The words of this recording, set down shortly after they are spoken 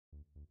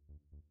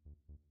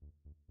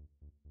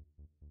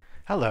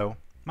Hello,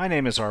 my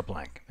name is R.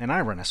 Blank, and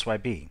I run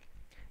SYB.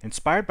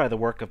 Inspired by the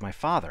work of my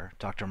father,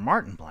 Dr.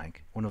 Martin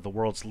Blank, one of the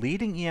world's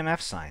leading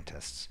EMF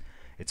scientists,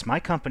 it's my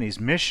company's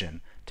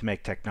mission to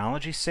make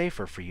technology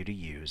safer for you to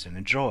use and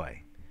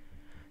enjoy.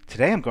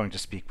 Today I'm going to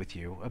speak with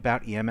you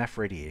about EMF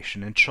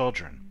radiation in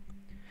children.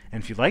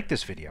 And if you like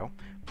this video,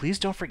 please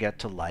don't forget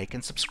to like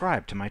and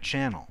subscribe to my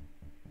channel.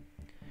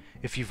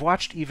 If you've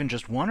watched even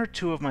just one or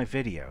two of my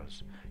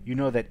videos, you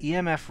know that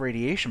EMF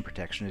radiation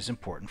protection is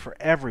important for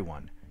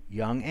everyone,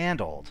 young and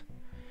old.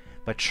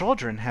 But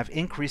children have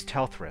increased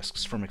health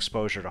risks from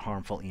exposure to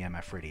harmful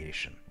EMF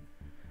radiation.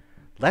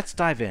 Let's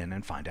dive in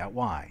and find out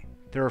why.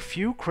 There are a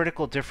few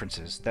critical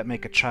differences that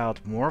make a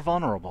child more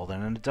vulnerable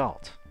than an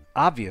adult.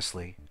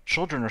 Obviously,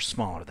 children are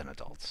smaller than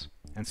adults,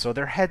 and so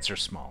their heads are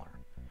smaller.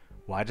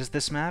 Why does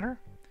this matter?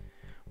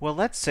 Well,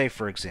 let's say,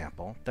 for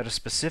example, that a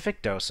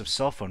specific dose of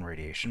cell phone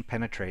radiation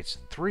penetrates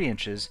 3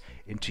 inches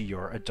into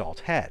your adult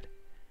head.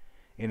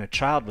 In a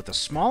child with a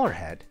smaller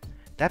head,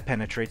 that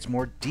penetrates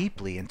more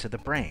deeply into the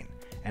brain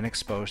and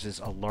exposes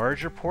a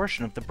larger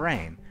portion of the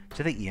brain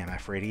to the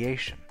EMF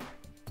radiation.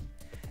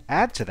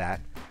 Add to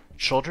that,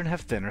 children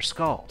have thinner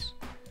skulls.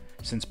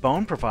 Since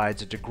bone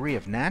provides a degree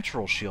of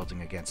natural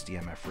shielding against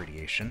EMF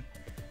radiation,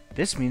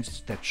 this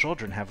means that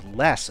children have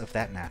less of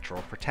that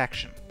natural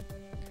protection.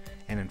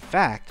 And in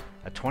fact,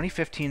 a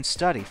 2015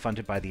 study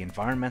funded by the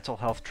Environmental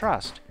Health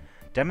Trust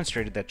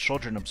demonstrated that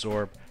children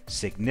absorb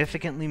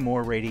significantly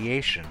more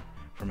radiation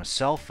from a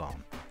cell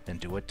phone than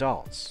do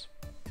adults.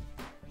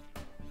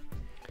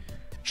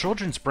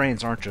 Children's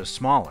brains aren't just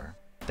smaller,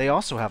 they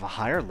also have a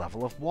higher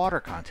level of water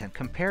content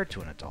compared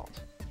to an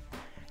adult.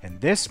 And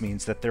this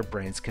means that their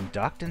brains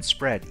conduct and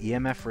spread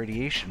EMF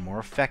radiation more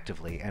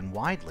effectively and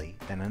widely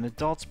than an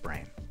adult's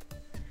brain.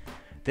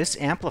 This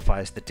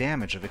amplifies the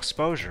damage of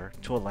exposure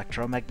to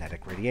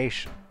electromagnetic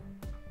radiation.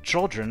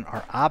 Children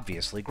are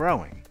obviously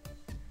growing.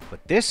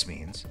 What this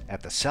means,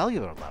 at the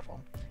cellular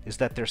level, is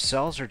that their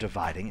cells are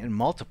dividing and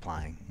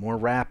multiplying more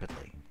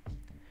rapidly.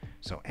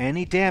 So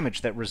any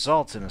damage that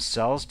results in a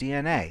cell's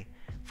DNA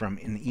from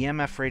an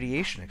EMF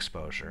radiation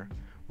exposure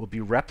will be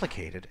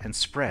replicated and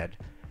spread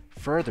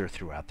further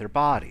throughout their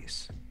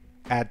bodies.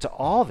 Add to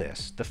all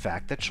this the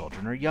fact that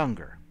children are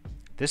younger.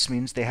 This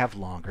means they have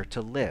longer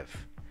to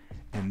live.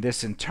 And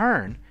this in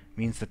turn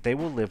means that they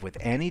will live with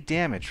any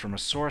damage from a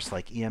source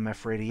like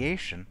EMF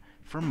radiation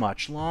for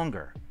much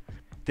longer.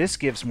 This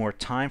gives more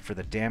time for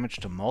the damage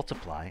to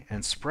multiply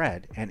and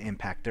spread and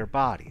impact their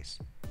bodies.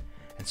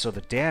 And so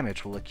the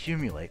damage will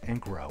accumulate and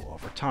grow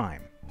over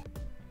time.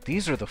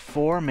 These are the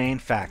 4 main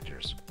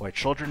factors why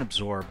children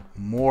absorb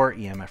more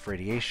EMF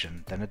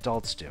radiation than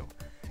adults do,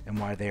 and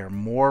why they are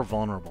more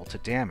vulnerable to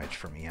damage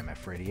from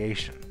EMF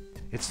radiation.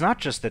 It's not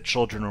just that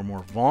children are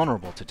more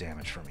vulnerable to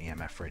damage from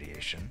EMF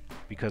radiation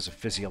because of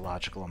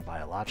physiological and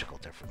biological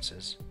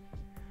differences.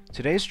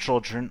 Today's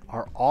children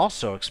are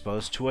also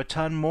exposed to a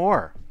ton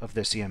more of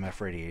this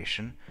EMF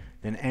radiation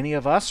than any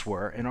of us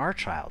were in our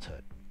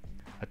childhood.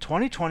 A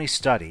 2020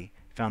 study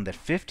found that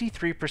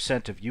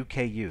 53% of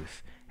UK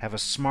youth have a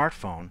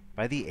smartphone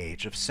by the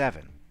age of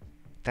 7.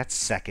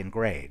 That's 2nd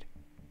grade.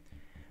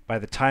 By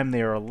the time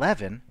they are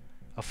 11,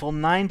 a full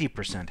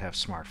 90% have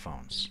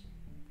smartphones.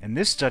 And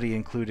this study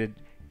included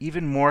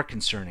even more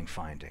concerning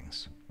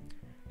findings.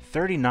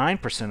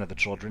 39% of the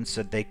children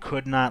said they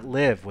could not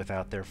live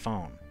without their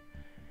phone.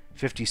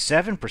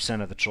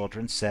 57% of the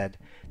children said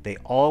they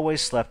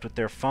always slept with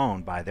their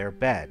phone by their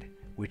bed,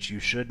 which you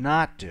should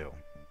not do.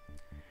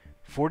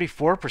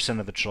 44%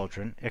 of the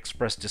children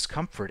expressed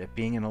discomfort at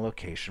being in a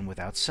location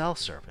without cell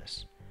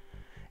service.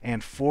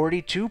 And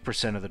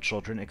 42% of the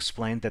children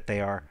explained that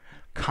they are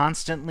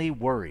constantly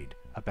worried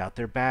about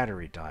their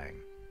battery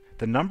dying.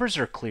 The numbers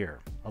are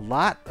clear. A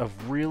lot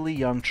of really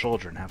young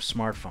children have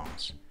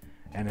smartphones.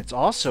 And it's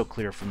also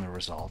clear from the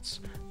results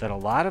that a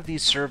lot of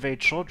these surveyed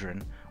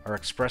children are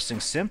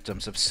expressing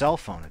symptoms of cell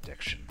phone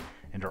addiction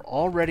and are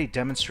already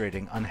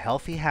demonstrating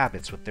unhealthy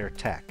habits with their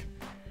tech.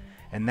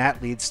 And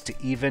that leads to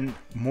even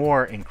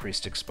more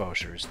increased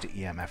exposures to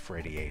EMF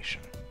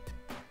radiation.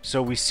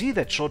 So we see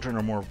that children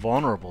are more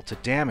vulnerable to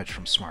damage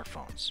from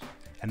smartphones,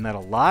 and that a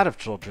lot of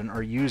children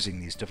are using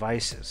these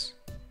devices.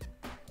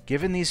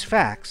 Given these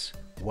facts,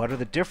 what are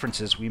the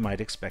differences we might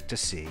expect to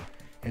see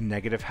in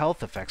negative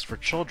health effects for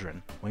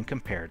children when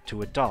compared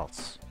to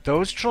adults?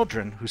 Those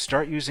children who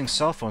start using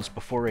cell phones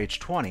before age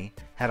 20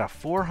 had a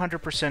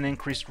 400%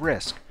 increased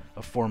risk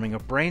of forming a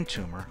brain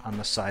tumor on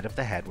the side of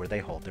the head where they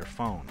hold their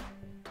phone.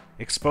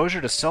 Exposure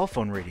to cell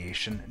phone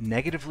radiation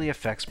negatively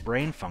affects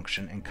brain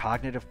function and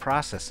cognitive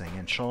processing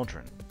in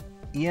children.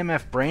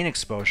 EMF brain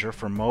exposure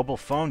from mobile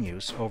phone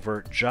use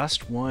over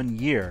just 1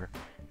 year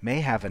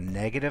may have a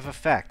negative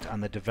effect on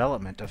the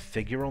development of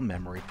figural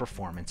memory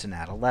performance in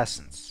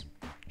adolescence.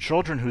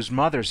 Children whose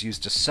mothers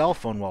used a cell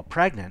phone while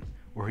pregnant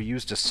or who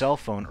used a cell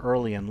phone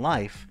early in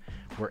life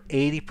were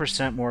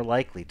 80% more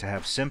likely to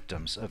have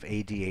symptoms of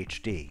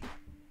ADHD.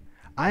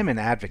 I'm an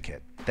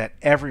advocate that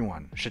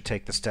everyone should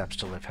take the steps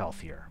to live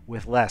healthier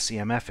with less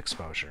EMF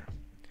exposure.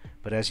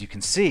 But as you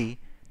can see,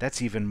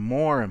 that's even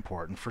more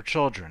important for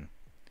children.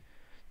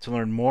 To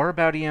learn more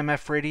about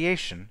EMF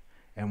radiation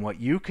and what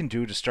you can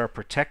do to start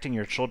protecting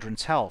your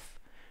children's health,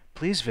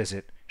 please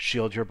visit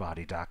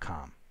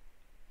ShieldYourBody.com.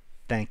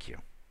 Thank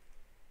you.